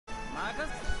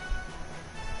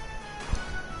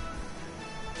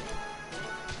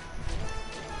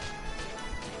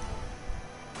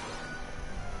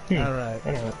Alright.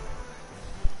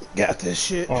 Got this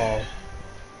shit. Oh.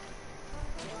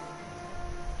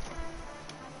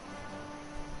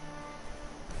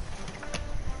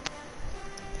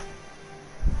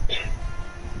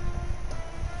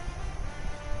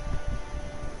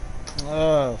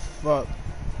 Oh, fuck.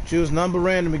 Choose number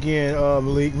random again,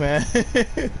 Malik, man.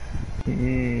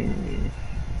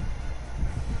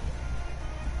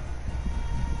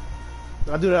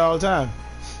 I do that all the time.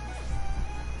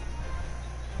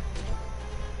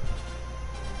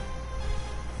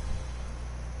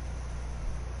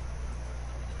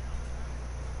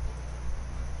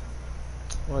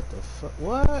 What the fuck?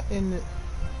 What in the...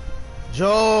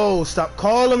 Joe, stop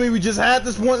calling me. We just had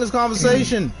this pointless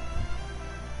conversation.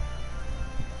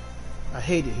 I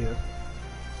hate it here.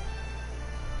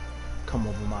 Come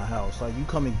over my house. Like, you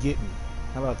come and get me.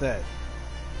 How about that?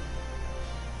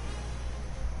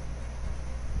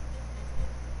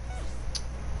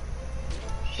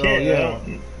 So,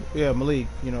 yeah, Malik,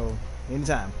 you know,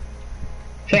 anytime.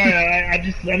 Sorry, I'm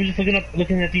just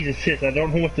looking at these assists. I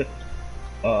don't know what to.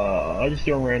 I'll just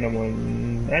do a random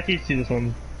one. Actually, let's do this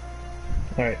one.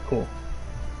 All right, cool.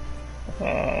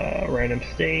 Random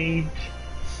stage.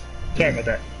 Sorry about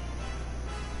that.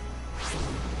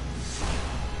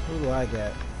 Who do I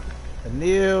got?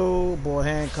 Neil, Boy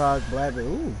Hancock, Blackberry.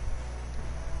 Ooh,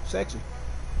 sexy.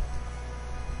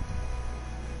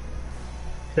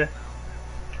 Yeah.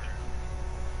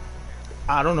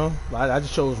 I don't know. I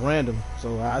just chose random,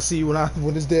 so I see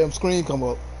when this damn screen come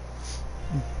up.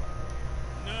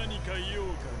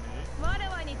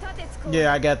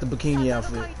 Yeah, I got the bikini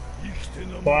outfit.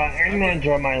 Well, I'm gonna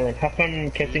enjoy my like. Have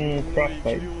fun catching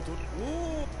frostbite.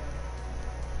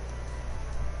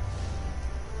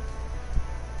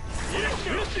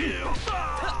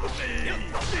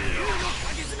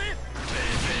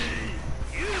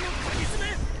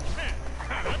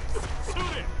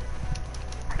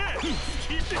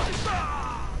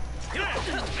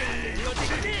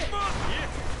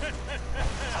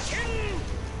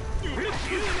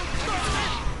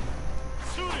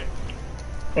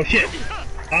 Oh shit!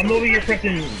 I'm over here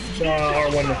pressing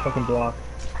R1 to fucking block.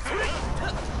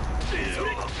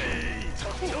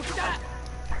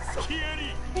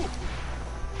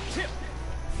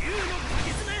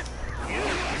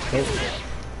 Nope.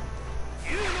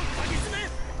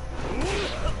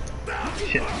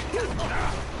 Shit.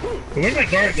 Where's my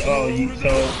guard? Oh,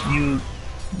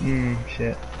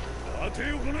 shit.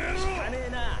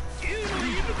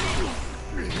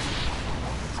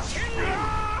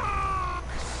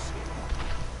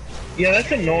 Yeah,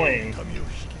 that's annoying.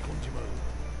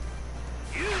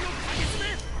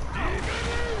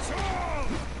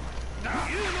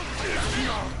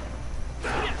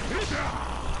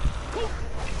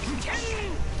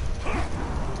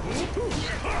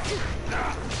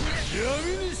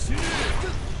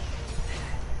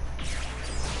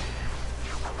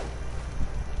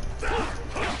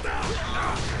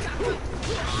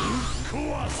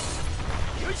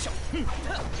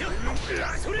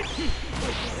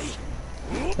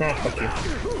 Ah, fuck you.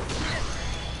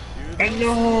 I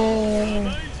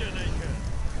know.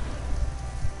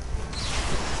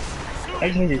 I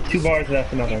just needed 2 bars left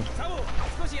for nothing.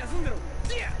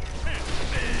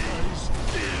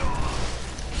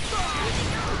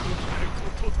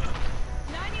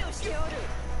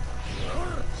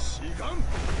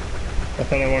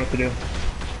 That's what I wanted to do.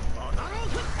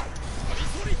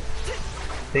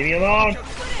 Leave me alone!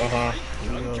 Uh-huh.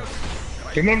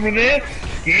 Remember this?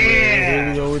 Yeah! Here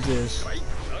we go with this.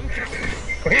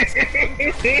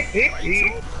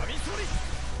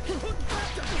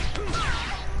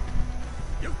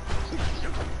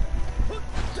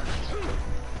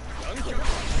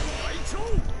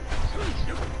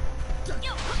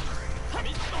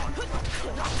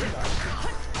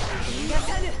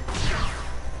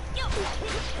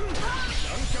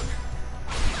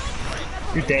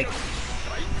 You're dead.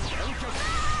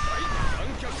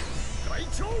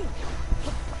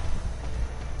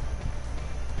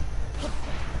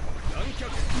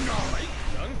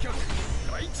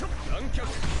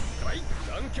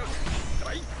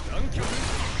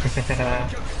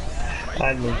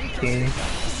 I love King.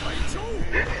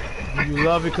 You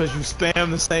love it because you spam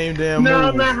the same damn No,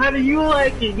 move. no, how do you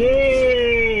like it?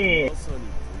 Yeah!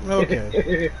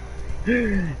 Okay.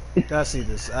 I see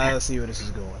this. I see where this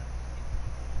is going.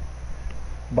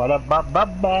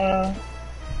 Ba-da-ba-ba-ba.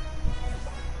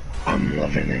 I'm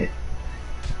loving it.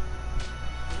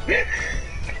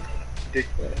 Dick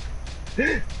that.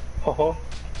 Oh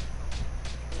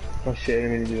shit, I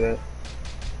didn't mean to do that.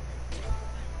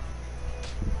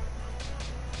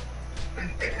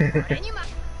 Shit,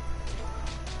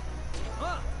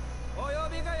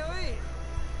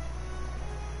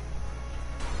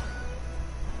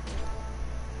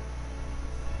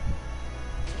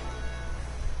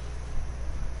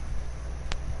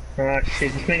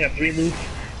 this thing got 3 loops,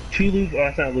 2 loops. Oh,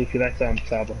 that's not Luffy, that's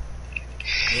Sabo.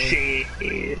 Shit.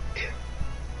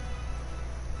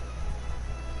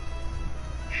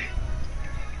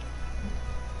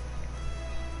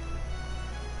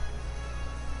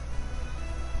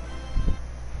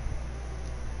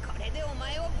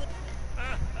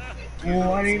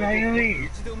 What did I do?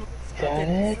 Got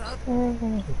it?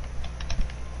 Oh.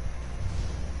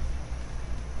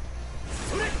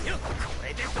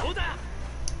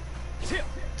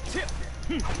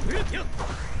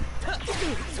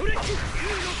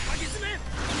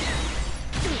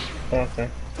 Okay.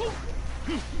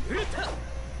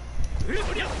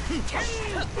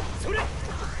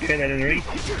 Okay, that didn't reach.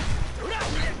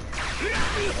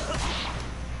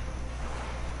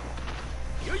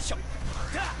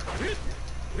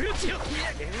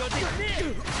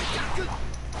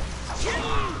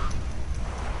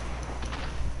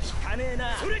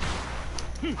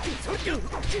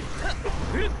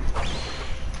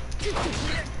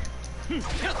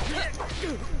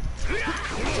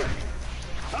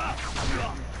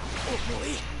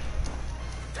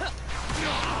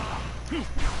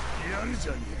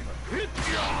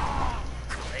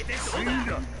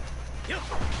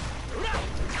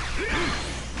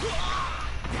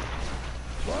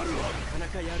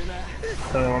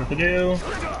 That's what I wanted to do.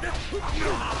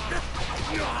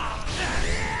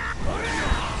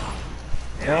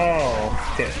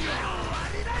 Oh, shit.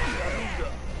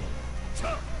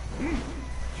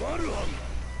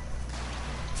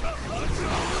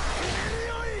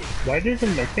 Why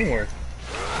doesn't my thing work?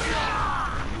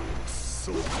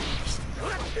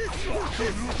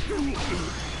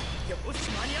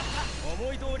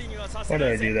 Why did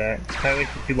I do that? I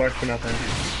wasted 2 bars for nothing.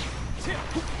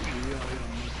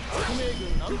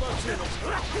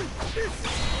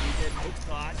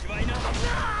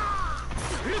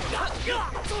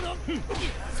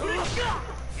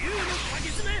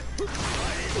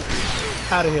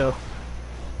 Out of here.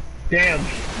 Damn.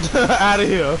 Out of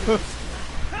here.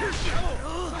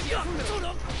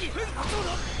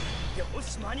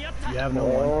 You have no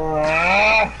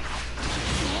one.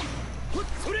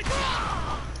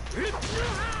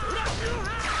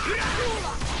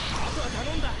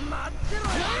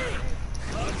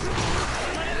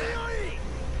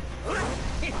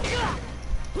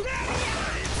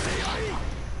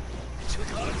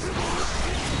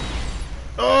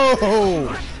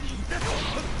 Oh!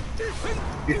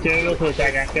 You still able to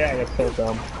attack after that? That's so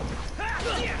dumb.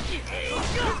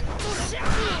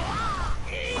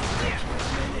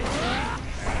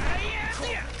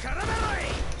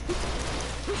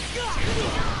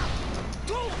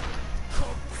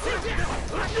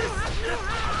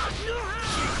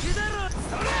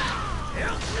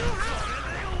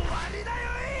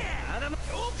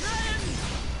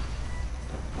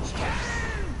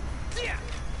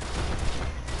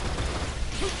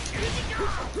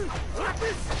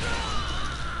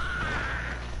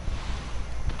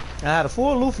 I had a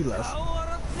full Luffy left.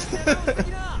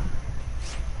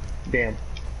 Damn.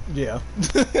 Yeah.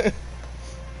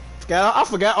 I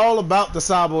forgot all about the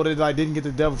Sabo that I didn't get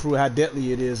the Devil Fruit, how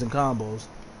deadly it is in combos.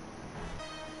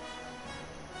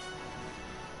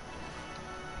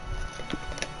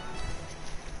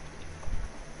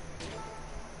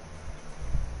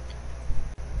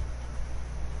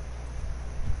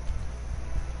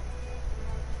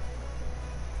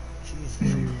 Jesus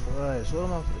Christ, what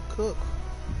am I gonna cook?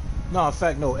 No, in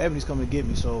fact, no, Ebony's coming to get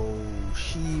me, so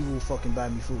she will fucking buy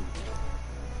me food.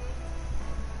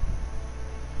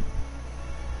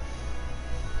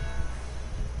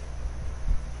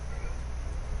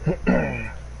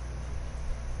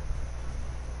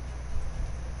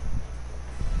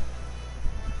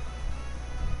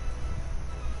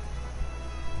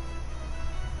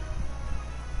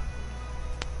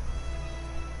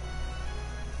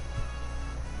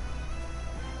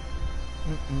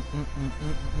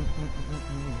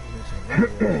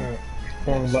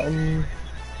 Wrong button.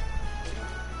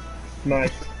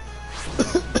 Nice.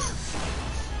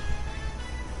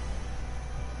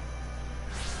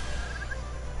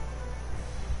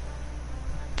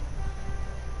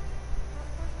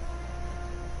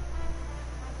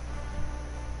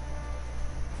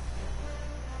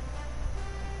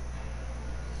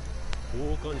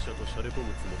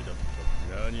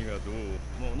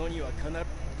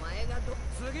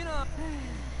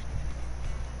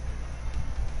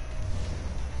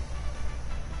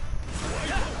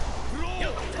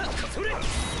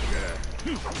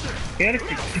 You gotta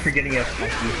keep forgetting us.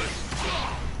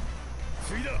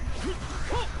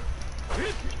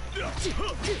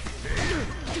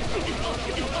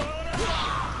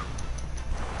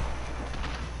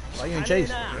 Why you ain't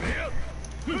chasing?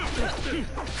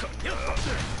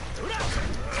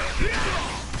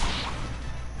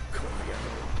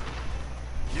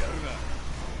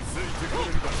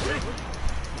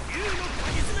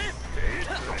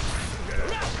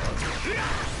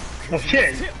 Oh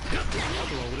shit! You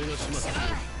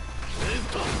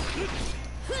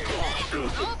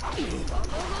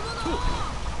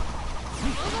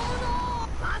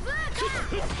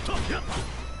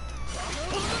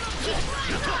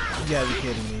gotta be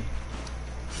kidding me.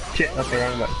 Shit, okay,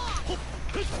 wrong button.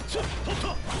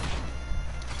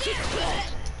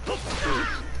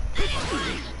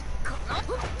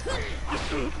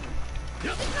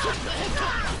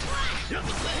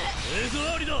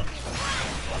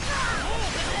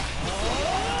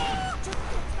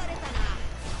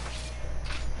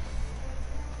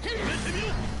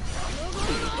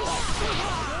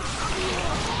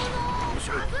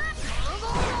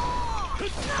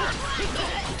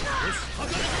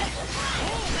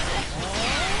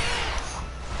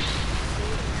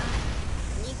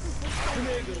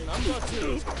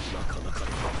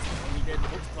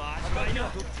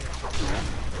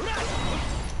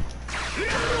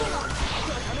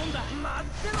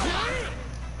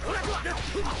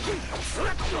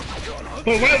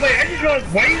 Wait, I just realized,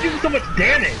 why are you doing so much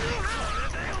damage?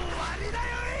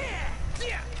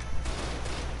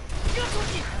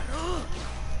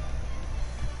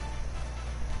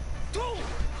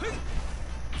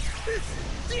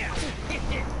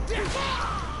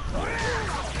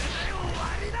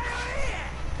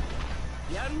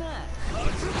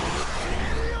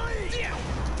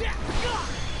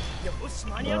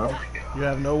 You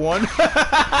have no one?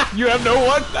 You have no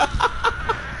one?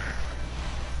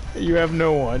 You have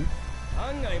no one.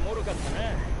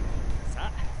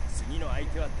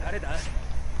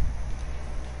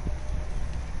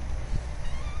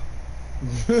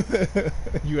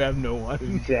 You have no one.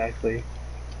 Exactly.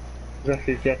 That's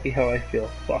exactly how I feel.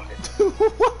 Fuck.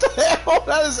 What the hell?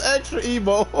 That is extra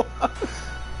emo.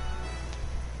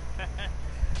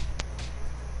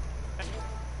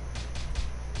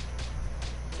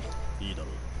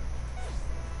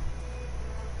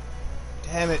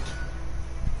 Damn it.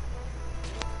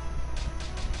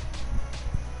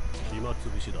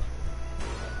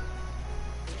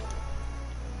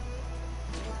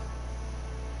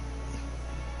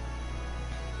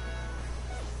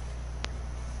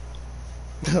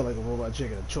 Like a robot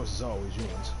chicken, the choice is always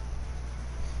yours.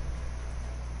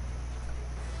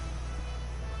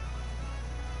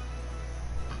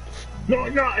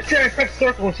 No, I said I pressed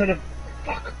circle instead of...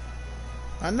 Fuck.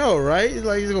 I know, right? It's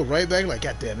like you go right back, like,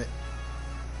 God damn it.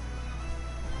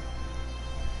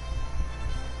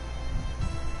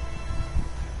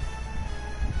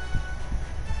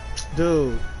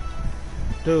 Dude,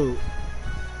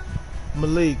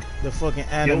 Malik, the fucking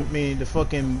the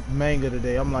fucking manga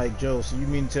today. I'm like, Joe, so you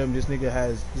mean to tell me this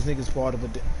nigga's part of a...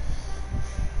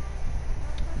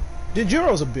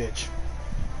 Denjiro's a bitch.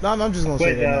 No, I'm just gonna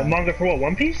say that. Manga for what,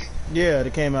 One Piece? Yeah,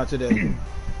 that came out today.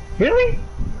 Really?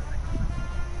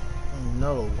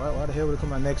 No, why the hell would it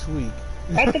come out next week?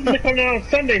 I thought they come out on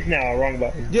Sundays now, wrong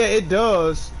button. Yeah, it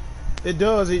does. It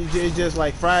does. It's just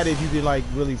like Friday, if you can like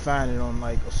really find it on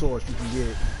like a source, you can get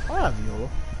it. Alright, Viola.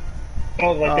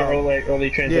 Oh, like the early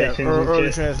translations. Yeah,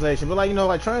 early translation. But like, you know,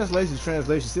 like translation,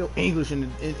 still English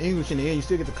in English in the end. You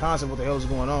still get the concept of what the hell is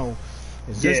going on.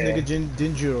 It's just nigga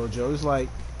Denjiro, Joe. It's like,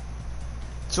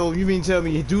 so you mean tell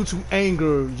me due to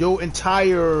anger, your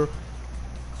entire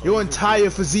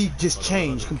physique just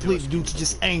changed completely due to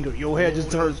just anger. Your hair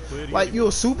just turns like you're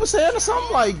a Super Saiyan or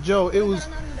something. Like Joe, it was.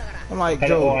 I'm like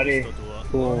Joe. I didn't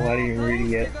even read it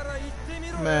yet.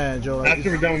 Man, Joe. Like,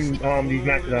 after we're done these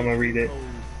matches, I'm gonna read it.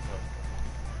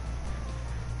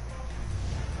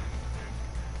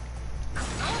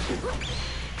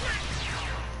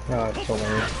 Oh, it's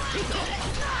hilarious.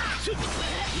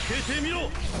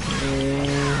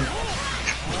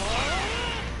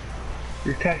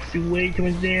 Your attacks do way too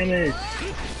much damage.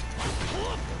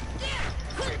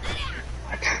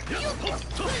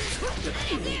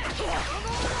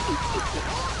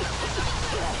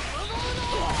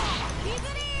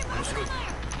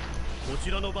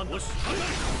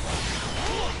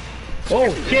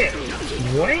 Oh shit!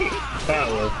 Wait! That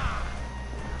was.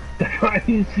 I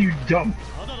didn't see you jump.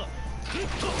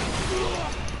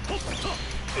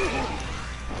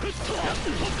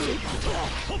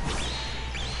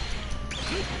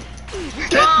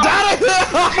 Get out of here!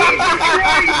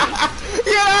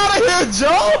 Get out of here,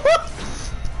 Joe!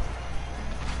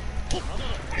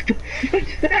 What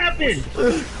just happened?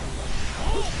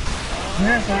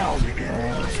 That's out.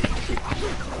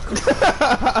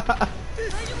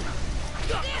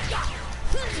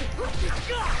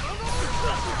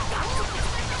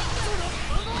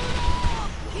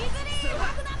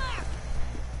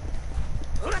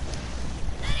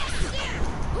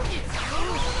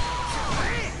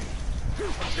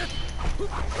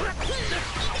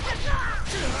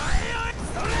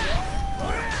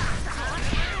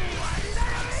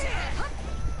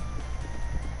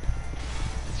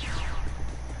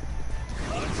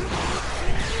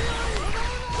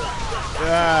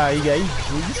 Ah, you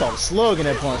saw the slug in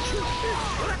that punch.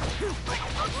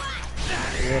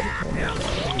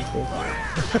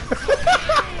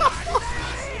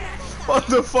 What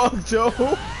the fuck, Joe?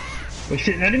 Wait,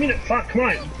 shit, I didn't mean it. Fuck, come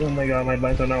on. Oh my god, my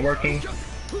buttons are not working.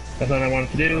 That's what I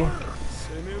wanted to do.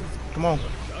 Come on.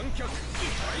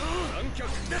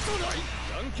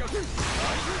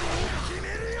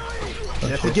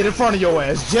 Just to get in front of your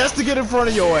ass. Just to get in front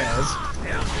of your ass.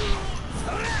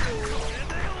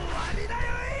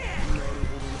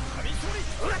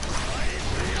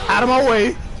 Out of my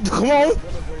way. Come on.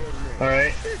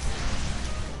 Alright.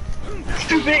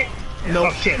 Stupid! No.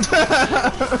 Oh shit.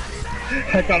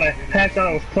 I thought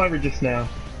I was clever just now.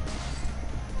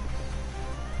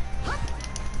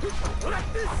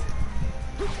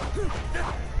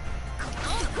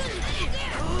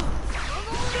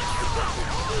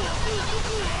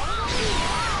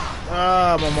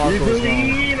 Ah, my Marco's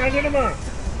gone.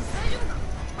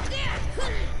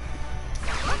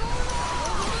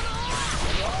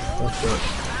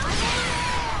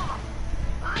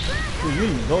 Dude, you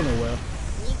didn't even go nowhere.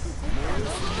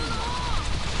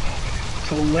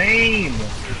 So lame.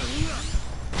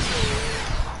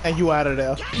 And you out of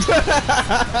there.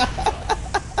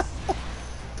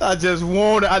 I just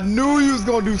wanted. I knew you was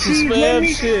gonna do some spam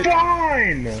shit.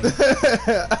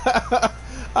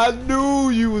 I knew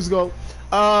you was gonna.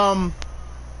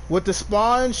 With the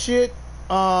spawn shit.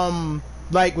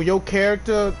 Like with your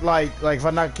character, like if I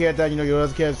knock a character out, you know your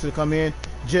other characters to come in.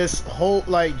 Just hold,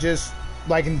 just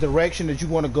in the direction that you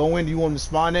want to go in. You want to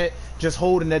spawn at. Just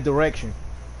hold in that direction.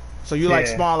 So you like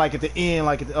spawn like at the end,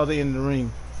 like at the other end of the ring.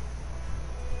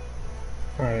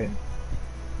 Alright.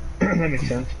 That makes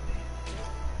sense.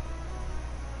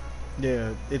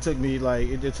 Yeah, it took me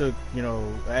it took, you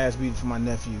know, ass beating for my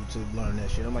nephew to learn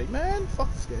that shit. I'm like, man, fuck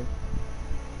this game.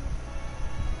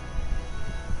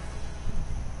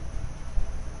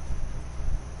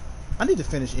 I need to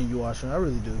finish Inuyasha, I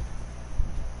really do.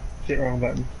 Shit, wrong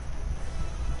button.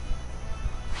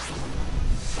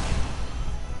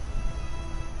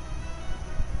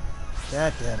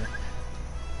 God damn it.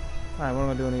 Alright, what am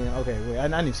I doing again? Okay, wait,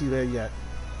 I need to see where you at.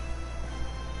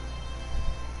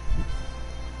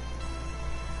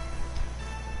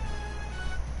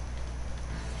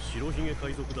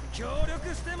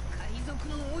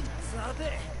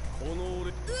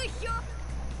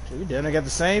 So we damn near got the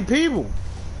same people.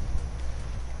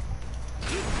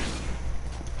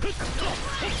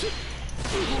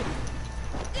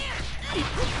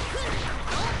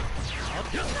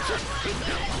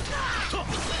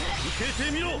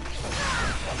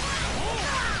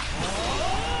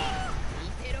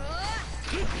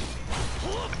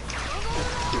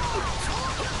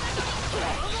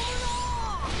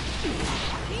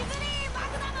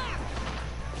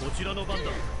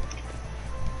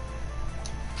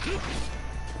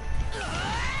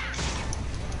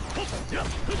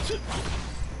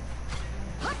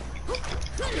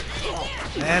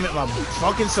 Damn it, my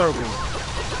fucking circle.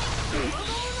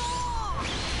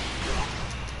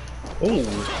 Oh.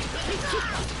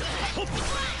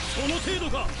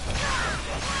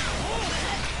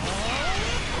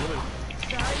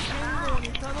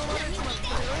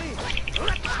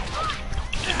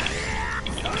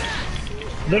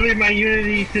 Literally, my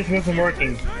Unity system wasn't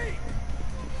working.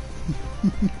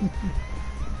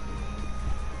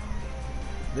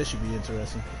 This should be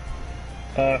interesting.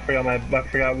 I forgot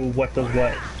what does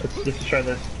what. Let's try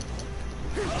this.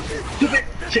 Stupid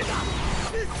shit.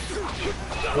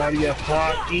 Why do you have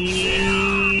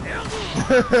hockey?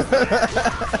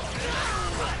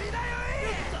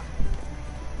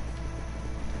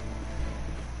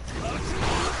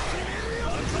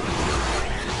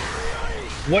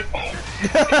 What?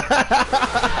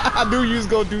 I knew you was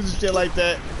gonna do some shit like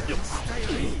that.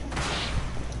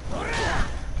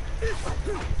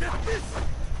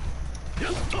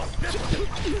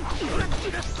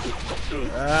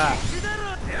 Ah.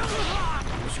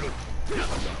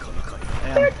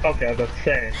 Okay, I was about to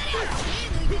say.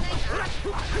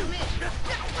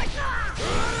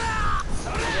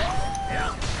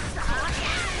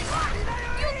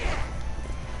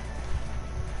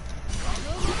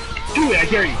 I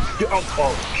dare you.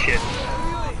 Oh shit.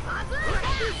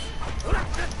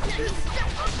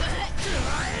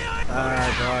 Ah,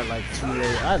 God, like 2A.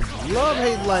 I love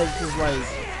hate like just like.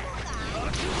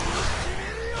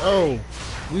 Oh,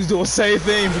 we was doing the same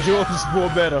thing, but yours is more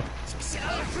better.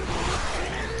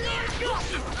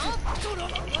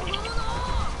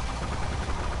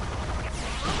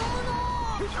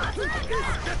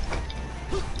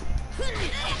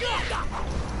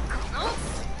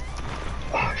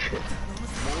 Oh shit.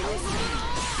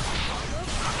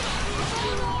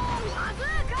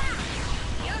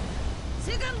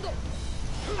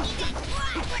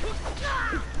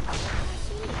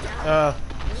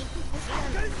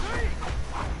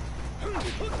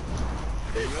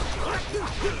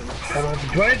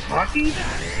 Do I have hockey?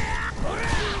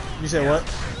 You said what?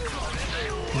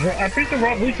 I'm pretty sure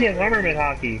Rob Lucci has armament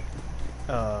hockey.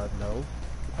 No.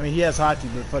 I mean, he has hockey,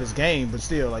 but for this game, but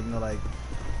still, like, you know, like.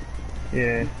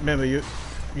 Yeah. Remember, you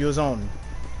was on.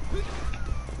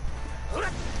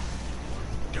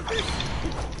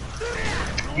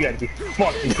 You gotta be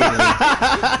fucking kidding me.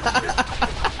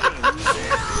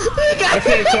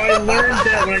 Okay, so I learned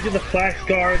that when I do the flash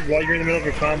guard while you're in the middle of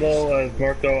your combo as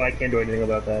Marco, I can't do anything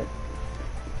about that.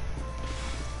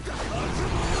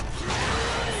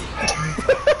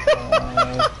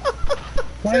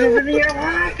 Why doesn't he have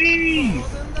hockey?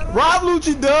 Rob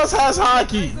Lucci does has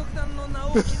hockey.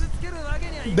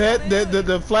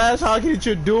 the flash hockey that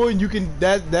you're doing, you can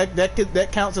that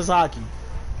counts as hockey.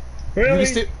 Really? You can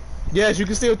still, yes, you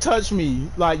can still touch me.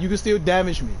 Like you can still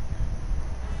damage me.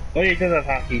 Oh, yeah, he does have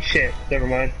hockey. Shit. Never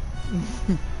mind.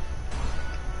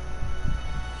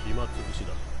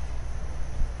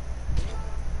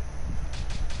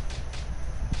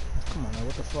 Come on, now,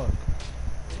 what the fuck?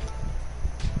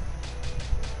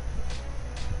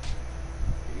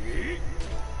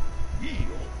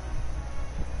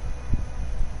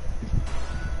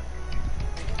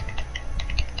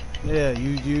 Yeah,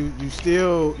 you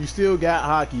still got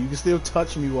hockey. You can still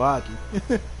touch me with hockey.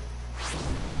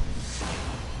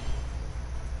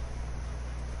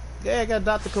 Yeah, I got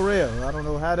Dr. Corral. I don't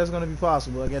know how that's gonna be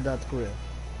possible. I got Dr. Corral.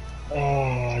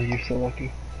 Oh, you're so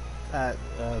lucky.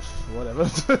 Whatever.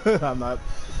 I'm not.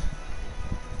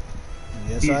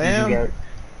 Yes, I am.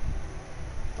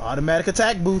 Automatic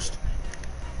attack boost.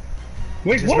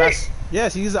 Wait, Just what?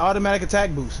 Yes, he uses an automatic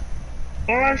attack boost.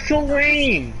 Oh, I'm so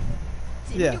lame.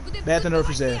 Yeah, they have to nerf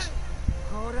his ass.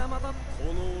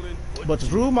 But to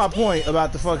prove my point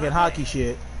about the fucking hockey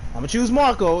shit, I'm gonna choose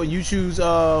Marco and you choose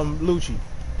Lucci.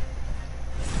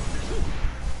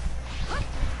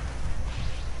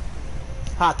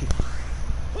 Hockey.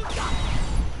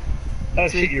 Oh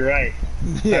shit, you're right.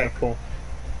 Yeah, right, cool.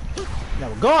 Now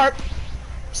with Garp,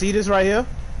 see this right here?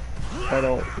 I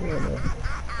don't.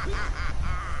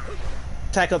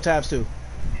 Attack up tabs too.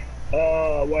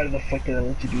 Why the fuck did I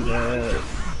let you do that?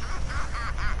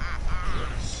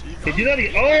 Did you not?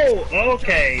 Oh,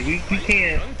 okay. We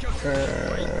can't.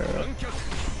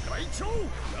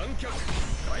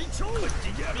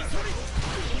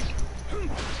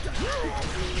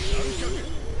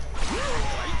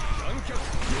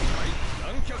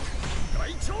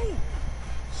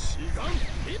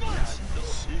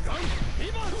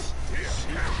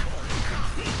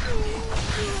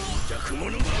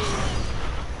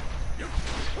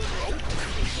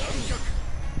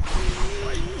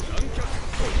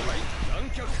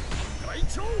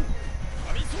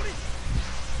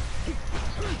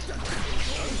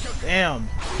 Damn.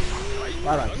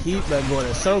 Why do I keep letting go of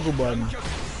that circle button?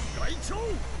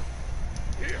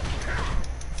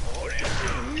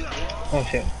 Oh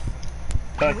shit.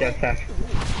 Oh, that's fast.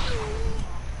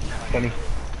 Funny.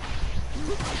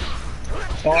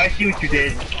 Oh, I see what you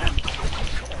did.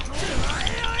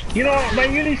 You know, my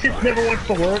unity sits never wants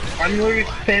to work. I'm literally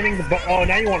spamming the button. Oh,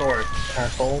 now you want to work,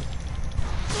 asshole.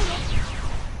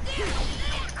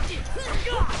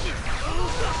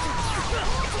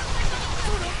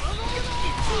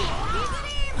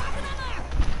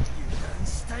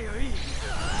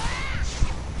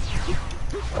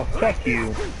 Oh, fuck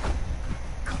you.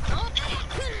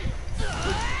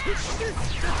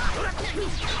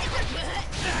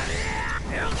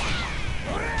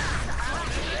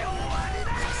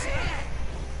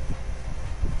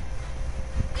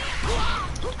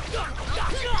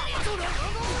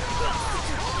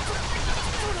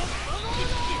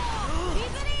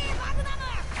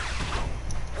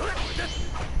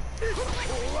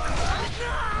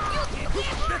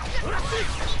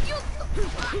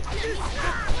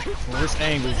 Well, this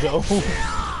angle, Joe.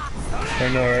 I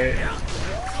know, right?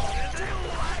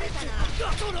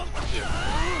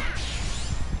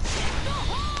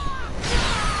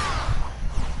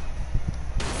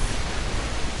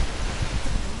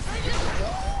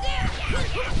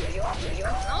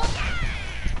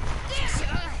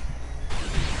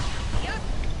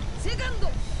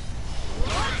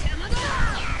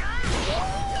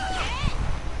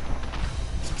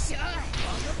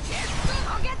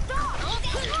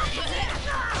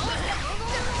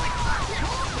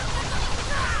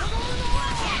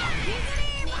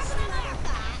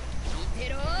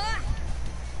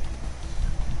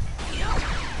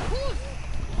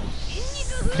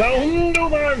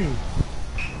 Baundoman!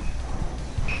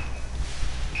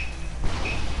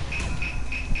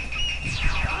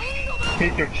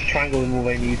 Here's your triangle move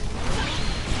I need.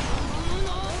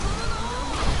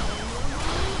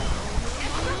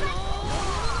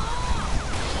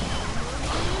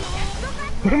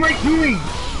 What am I doing?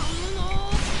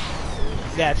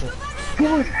 Gotcha.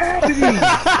 What is happening?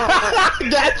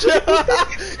 Gotcha!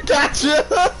 Gotcha!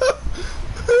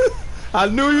 I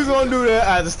knew you was gonna do that.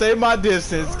 I had to stay my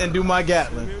distance and do my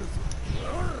Gatling.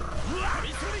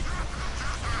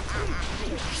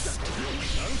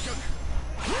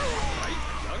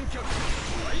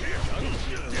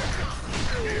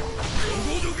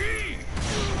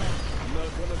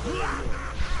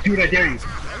 Dude, I dare you.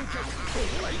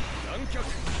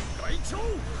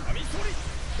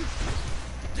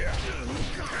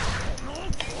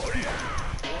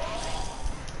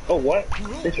 Oh, what?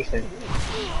 Interesting.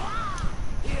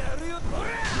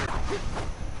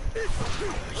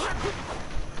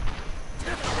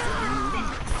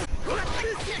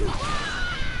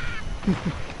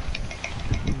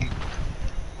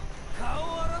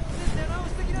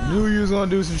 Knew you was gonna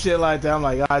do some shit like that. I'm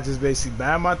like, I just basically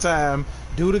buy my time,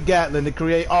 do the Gatling to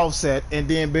create offset, and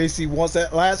then basically once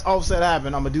that last offset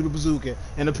happened, I'm gonna do the bazooka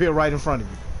and appear right in front of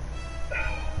you.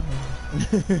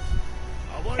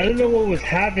 I don't know what was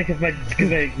happening because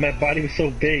my body was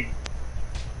so big.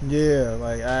 Yeah,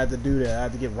 like I had to do that. I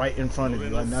had to get right in front of you.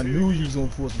 Like, I knew you was gonna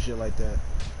pull some shit like that.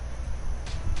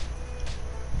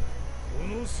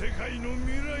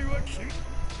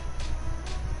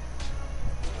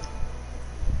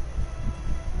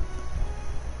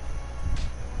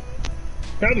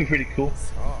 That'd be pretty cool.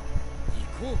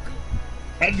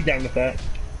 I'd be down with that.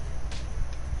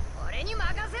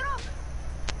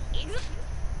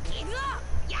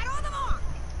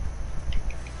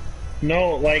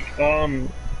 No,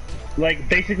 like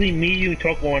basically me, you, and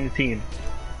Toko on the team.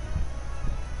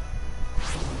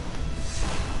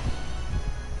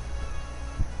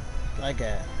 Like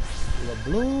a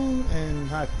LeBloom and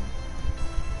Haku.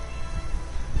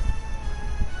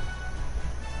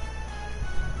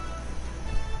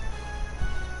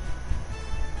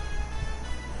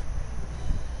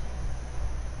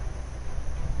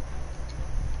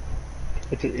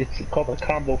 It's called a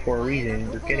combo for a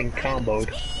reason. You're getting comboed.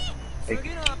 Like,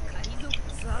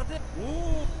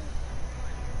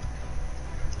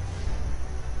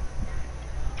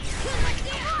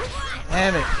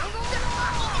 Damn it.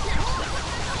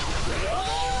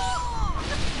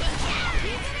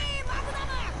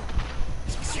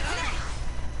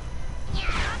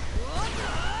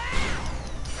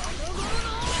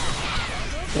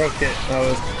 okay,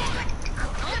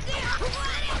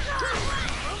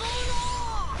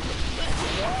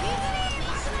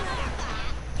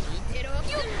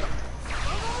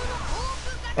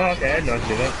 okay, I didn't know how to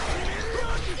do that.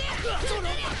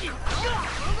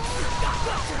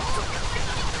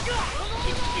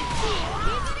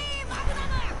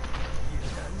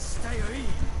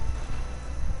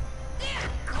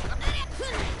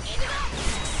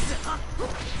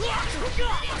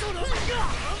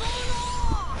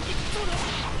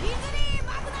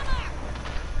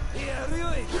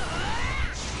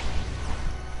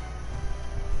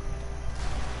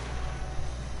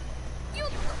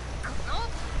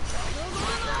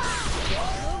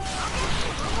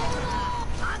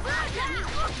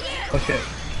 Okay.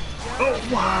 Oh,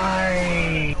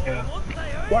 why?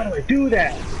 Why do I do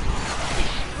that?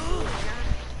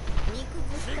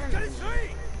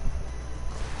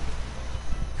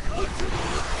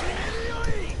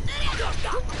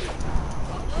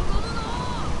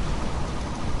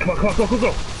 Come on, come on, go, go,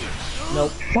 go!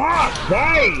 Nope. Fuck!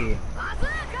 Why?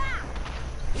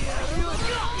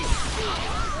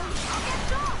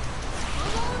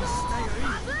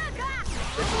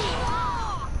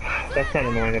 That's not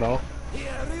annoying at all.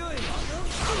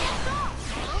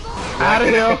 Out of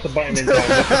here! Press the button in time.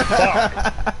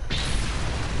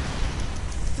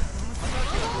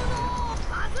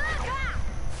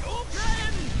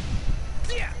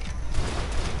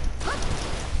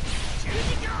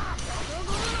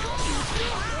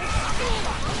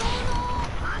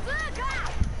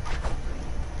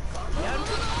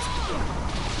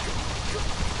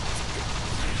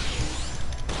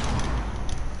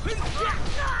 What the fuck?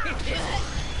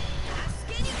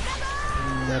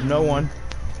 have no one.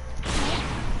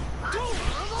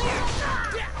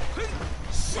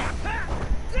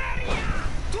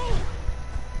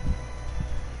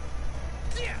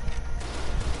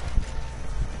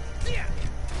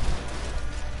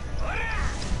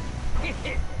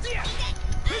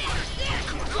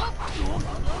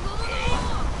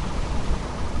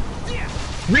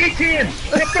 Reach him!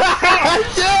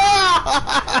 Yeah!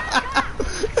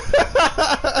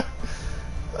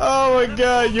 Oh my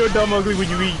god, you're dumb ugly when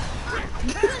you eat.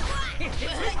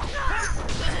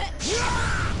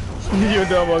 You're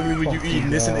dumb ugly when you eat,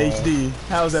 and this in HD.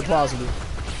 How is that possible?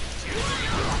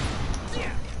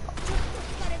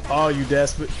 Oh, you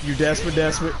desperate. You desperate.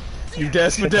 You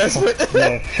desperate.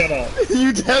 No, shut up.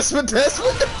 You desperate.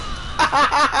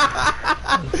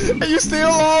 And you still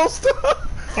lost?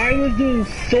 I was doing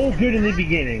so good in the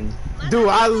beginning. Dude,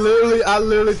 I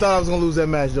literally thought I was gonna lose that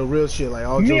match though. Real shit, like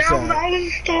all jokes aside. I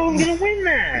was gonna win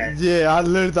that. Yeah, I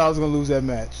literally thought I was gonna lose that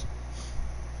match.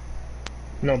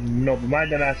 No, but my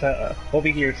dumbass over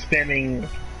here spamming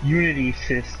Unity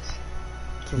assists.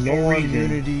 For No reason.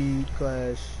 Unity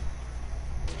Clash.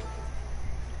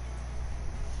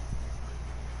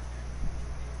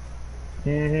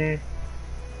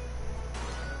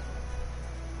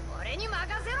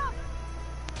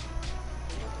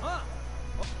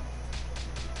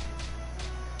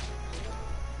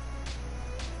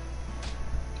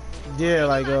 Yeah,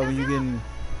 like when you getting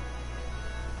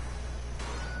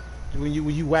when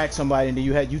you whack somebody and then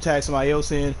you tag somebody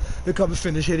else in, they come and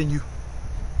finish hitting you.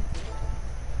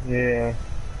 Yeah.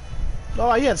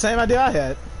 Oh yeah, the same idea I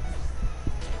had.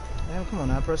 Damn, come on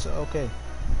now, press it. Okay.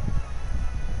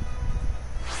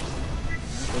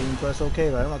 You can press OK,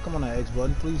 right? I'm like, come on now, X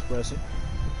button, please press it.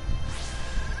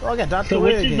 Oh, I got Dr. So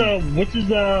Red again. which is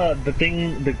the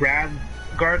thing, the grab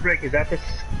guard break? Is that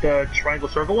the triangle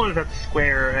circle one, or is that the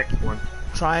square X one?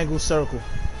 Triangle circle.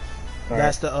 All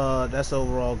that's right. the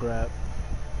overall grab.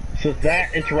 So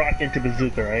that is rock into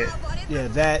bazooka, right? Yeah,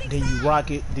 that. Then you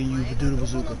rock it. Then you do the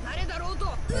bazooka.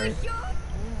 Right.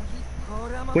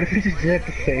 What if we just did it at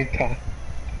the same time?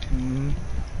 Mm-hmm.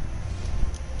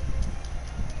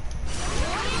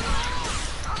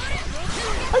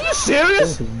 Are you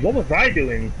serious? What was I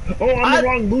doing? Oh, I'm the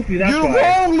wrong Luffy, that's You're why. the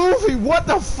wrong Luffy, what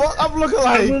the fuck? I'm looking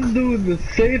like... I was doing the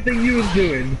same thing you was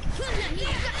doing.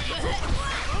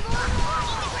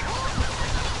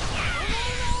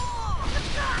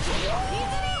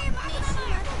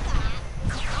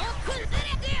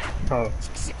 Oh.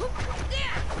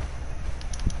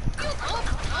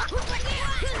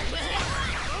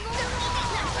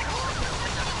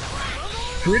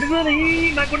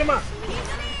 Critically, Nakonema!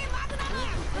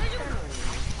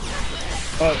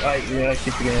 Oh, yeah, I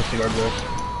keep forgetting to guard this.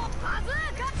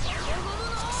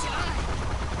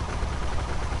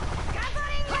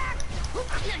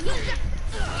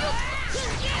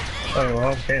 Oh,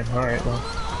 well, damn, alright, well.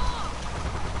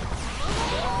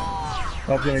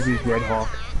 I'm gonna use Red Hawk.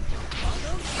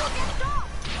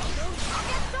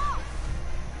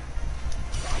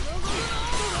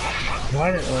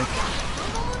 Why did, like...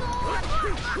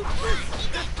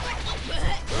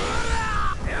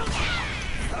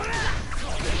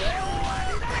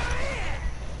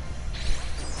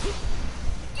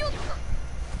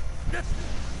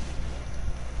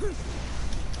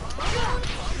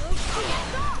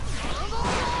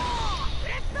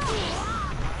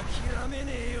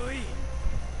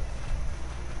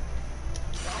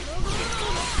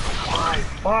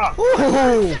 Fuck!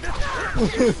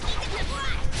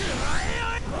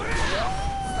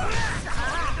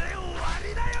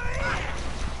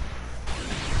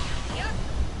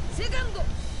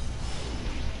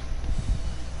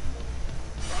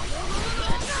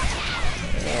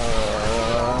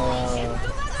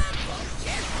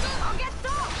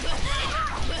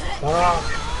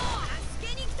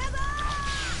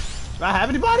 Do I have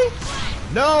anybody?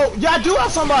 No! Yeah, I do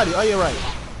have somebody! Oh, you're right.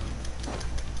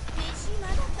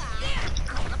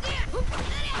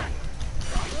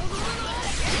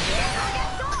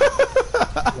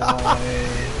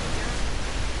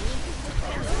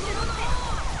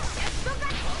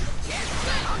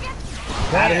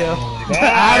 Out of here.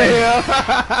 Out of here.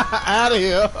 Out of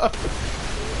here.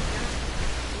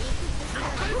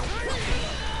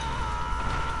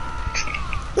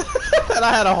 And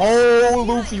I had a whole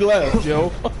Luffy left,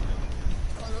 yo.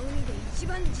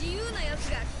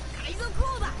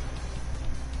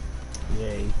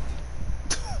 Yay.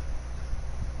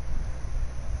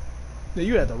 Now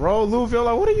you had the wrong Luffy. I'm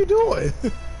like, what are you doing?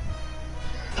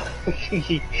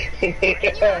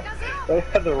 I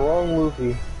had the wrong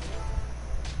Luffy.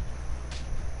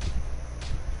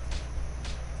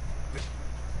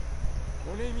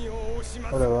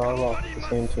 Whatever, I lost the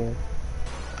same team.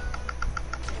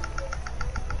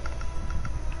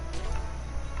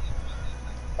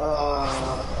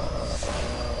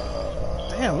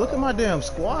 Damn, look at my damn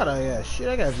squad I got. Shit,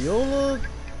 I got Viola.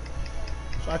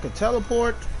 So I could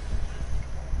teleport.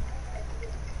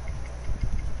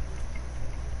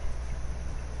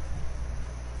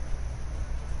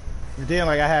 And then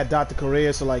like I had Dr.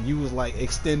 Correa, so like you was like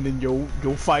extending your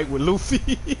fight with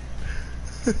Luffy.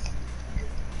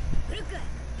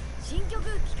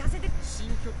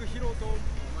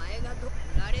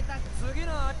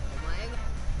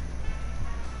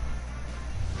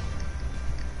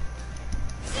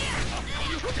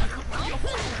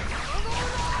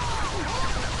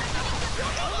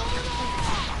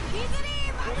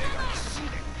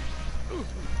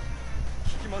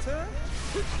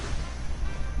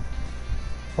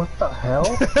 What the hell?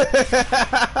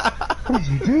 What did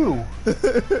you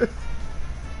do?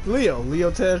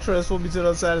 Leo transformed me to the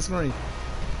other side of the screen.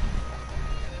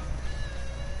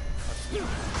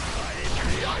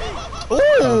 Ooh!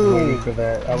 I was waiting for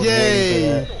that. I was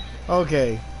waiting for that.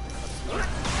 Okay.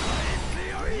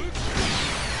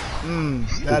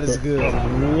 That is good. I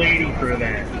was waiting for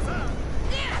that.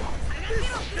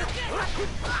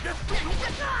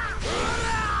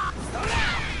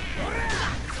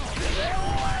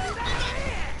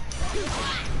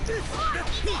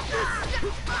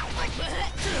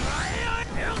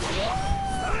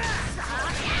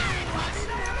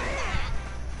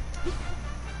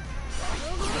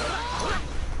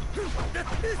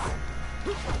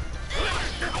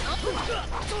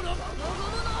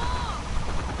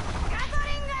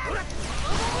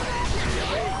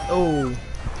 Oh.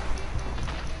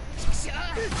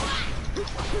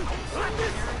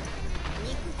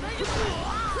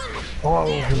 Oh,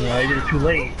 I did it too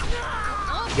late.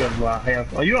 Good,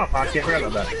 oh, you off, Foxy? I forgot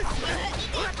about that.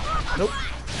 Nope.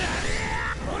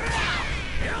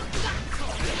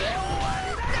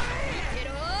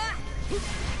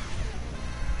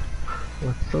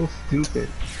 That's so stupid.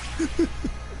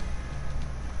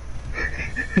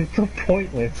 It's so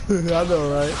pointless. I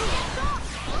know, right?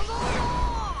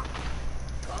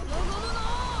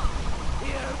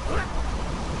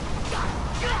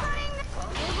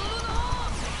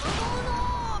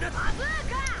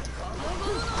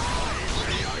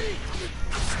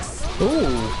 Ooh.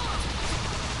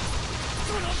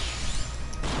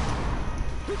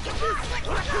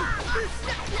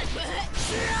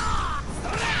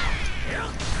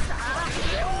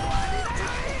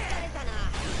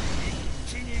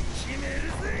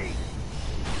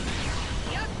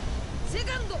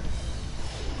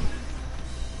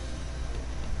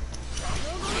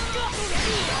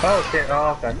 Oh shit,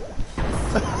 oh okay.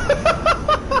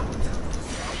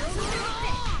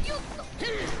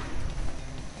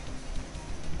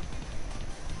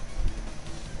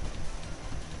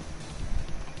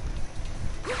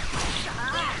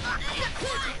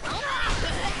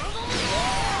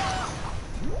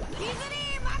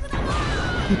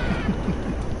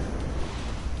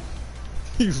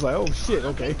 He was like, oh shit,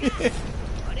 okay.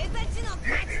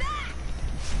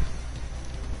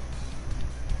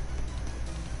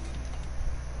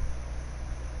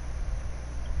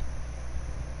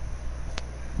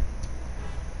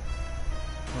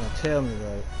 Tell me,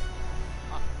 right?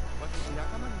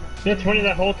 It's funny,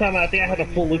 that whole time I think I had a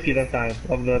full Luffy that time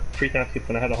of the pre-time skip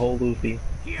when I had a whole Luffy.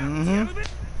 Mm-hmm.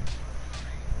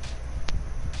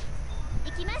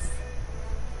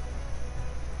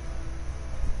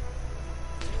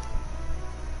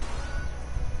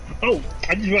 Oh,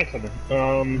 I just realized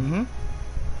something.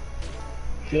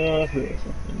 Just realized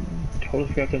something. Totally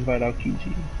forgot to invite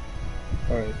Aokiji.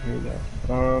 Alright, here we go.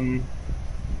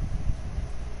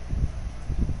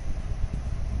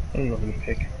 I don't know who to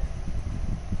pick.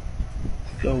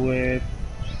 Let's go with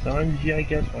Sanji, I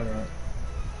guess. Why not?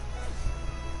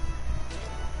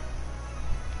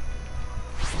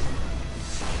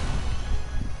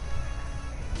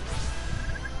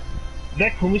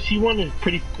 That Kumashi one is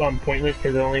pretty pointless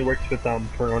because it only works with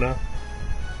Perona.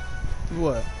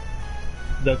 What?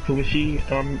 The Kumashi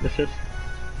assist.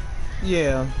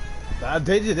 Yeah.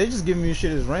 They just giving me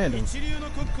shit as random.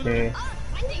 Yeah.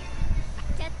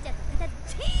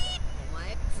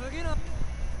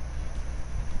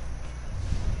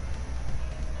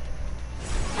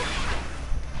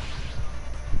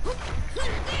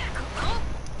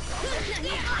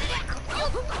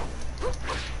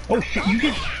 Oh shit, you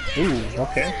get... Ooh,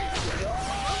 okay.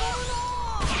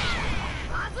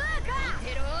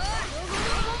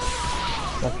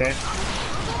 Okay.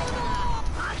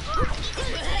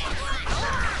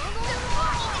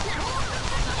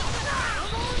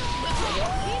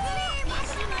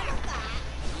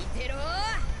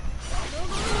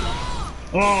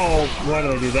 Oh, why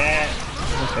did I do that?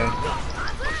 Okay.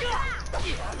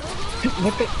 Dude,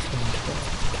 what the?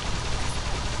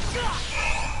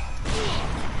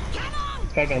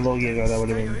 If I had my low gear, that would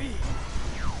have been.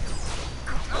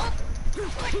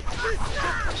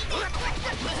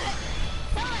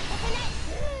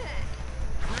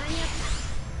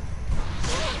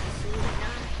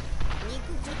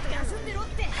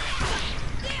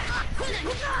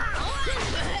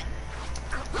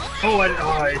 Oh,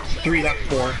 it's 3, not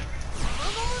 4.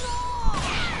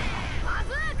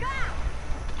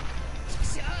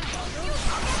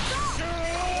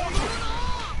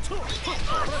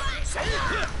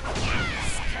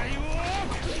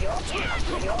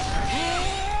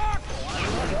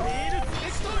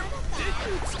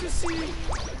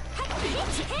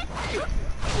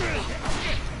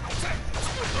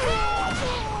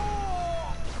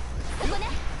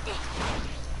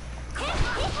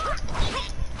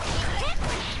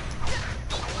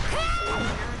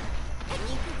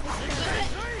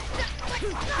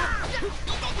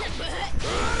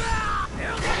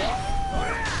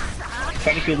 If I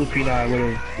killed Lupina, I would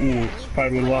have,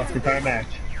 probably would have lost the entire match.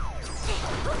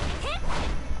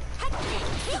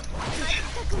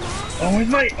 Oh, where's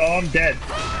my, oh, I'm dead.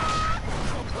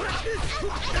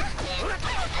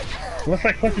 Unless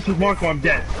I clutch this with Marco, I'm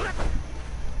dead.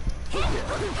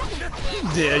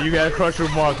 Yeah, you gotta crush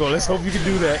with Marco. Let's hope you can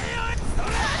do that.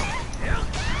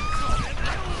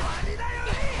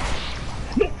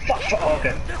 No, fuck, oh,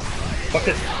 okay. Fuck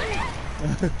this.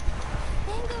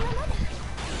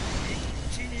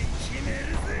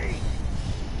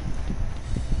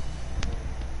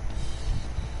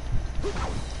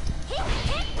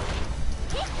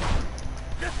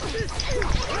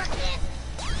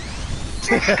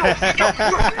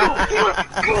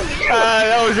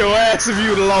 That was your ass if you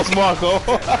would have lost Marco.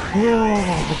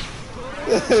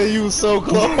 You were so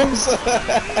close.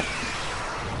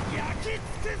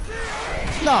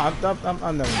 No,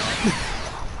 I'm never mind.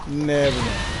 Never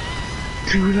mind.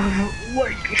 Dude, I don't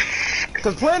like.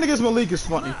 Cause playing against Malik is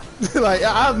funny. Like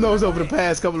I've noticed over the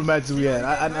past couple of matches we had,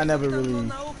 I never really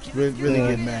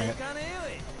get mad.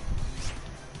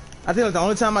 I think like the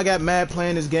only time I got mad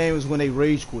playing this game was when they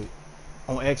rage quit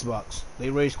on Xbox. They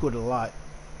rage quit a lot.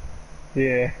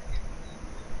 Yeah.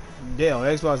 Yeah, on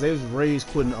Xbox they was rage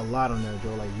quitting a lot on there,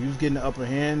 Joe. Like you was getting the upper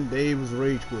hand, they was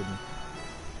rage quitting.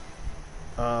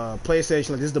 PlayStation,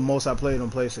 like this is the most I played on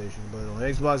PlayStation, but on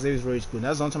Xbox they was rage quitting.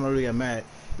 That's the only time I really got mad.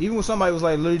 Even when somebody was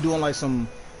like literally doing like some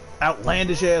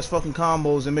outlandish ass fucking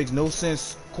combos that makes no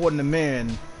sense according to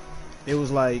man, it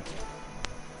was like